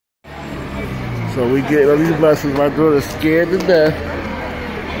So we get on these buses. My daughter's scared to death.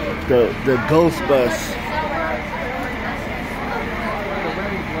 The ghost bus.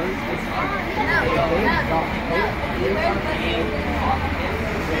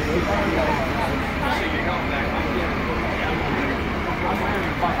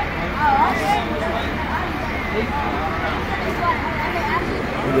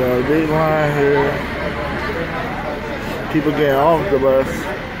 We got a big line here. People getting off the bus.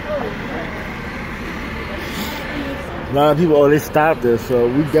 A lot of people, oh, they stopped us, so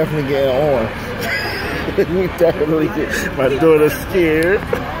we definitely getting on. We definitely get. My daughter's scared.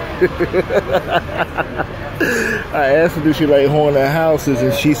 I asked her, do she like haunted houses,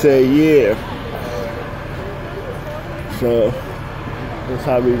 and she said, yeah. So that's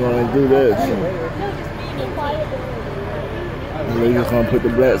how we're gonna do this. They're just gonna put the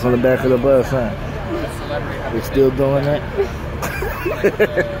blacks on the back of the bus, huh? They still doing that?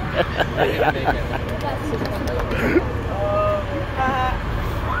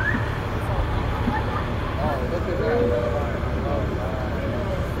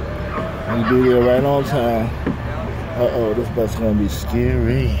 We do it right on time. Uh-oh, this bus is gonna be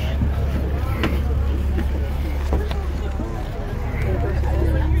scary.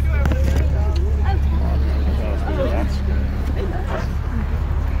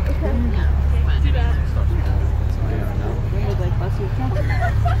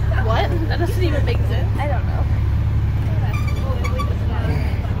 What? That doesn't even make sense. I don't know.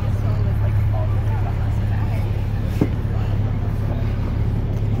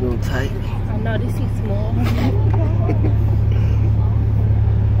 A little tight. I know this is small.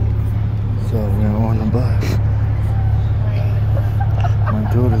 So we're on the bus. My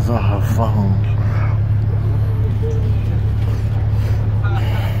daughter's on her phone.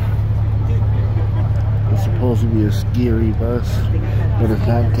 It's supposed to be a scary bus, but it's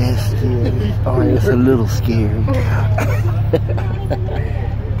not that scary. Oh, it's a little scary.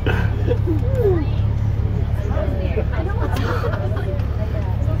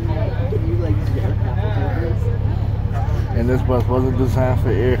 And this bus wasn't designed for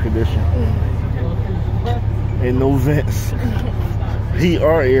air conditioning. And no vents. Heat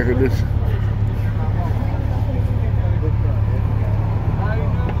or air conditioning.